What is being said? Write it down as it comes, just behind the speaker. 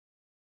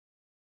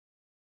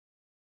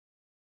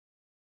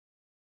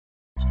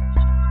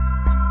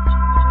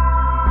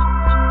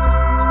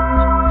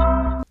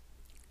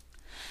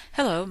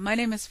Hello, my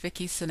name is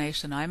Vicki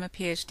Sahanatien. I'm a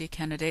PhD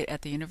candidate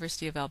at the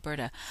University of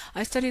Alberta.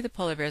 I study the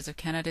polar bears of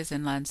Canada's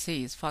inland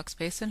seas, Fox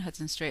Basin,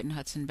 Hudson Strait, and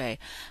Hudson Bay.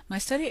 My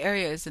study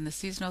area is in the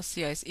seasonal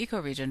sea ice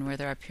ecoregion, where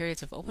there are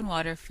periods of open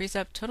water,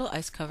 freeze-up, total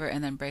ice cover,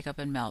 and then break up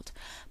and melt.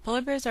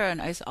 Polar bears are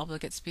an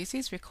ice-obligate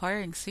species,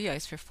 requiring sea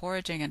ice for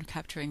foraging and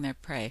capturing their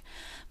prey.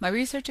 My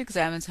research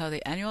examines how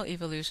the annual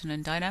evolution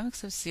and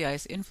dynamics of sea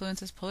ice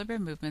influences polar bear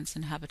movements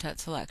and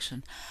habitat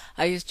selection.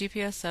 I use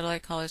GPS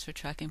satellite collars for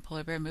tracking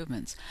polar bear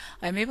movements.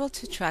 I am able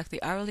to track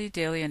the hourly,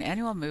 daily, and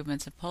annual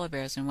movements of polar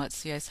bears and what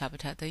sea ice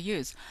habitat they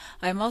use.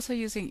 I am also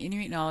using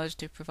Inuit knowledge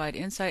to provide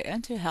insight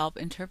and to help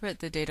interpret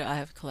the data I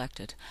have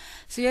collected.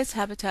 Sea ice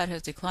habitat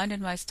has declined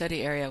in my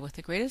study area, with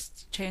the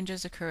greatest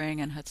changes occurring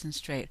in Hudson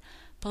Strait.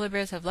 Polar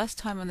bears have less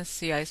time on the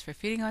sea ice for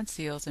feeding on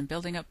seals and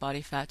building up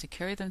body fat to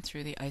carry them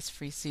through the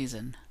ice-free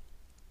season.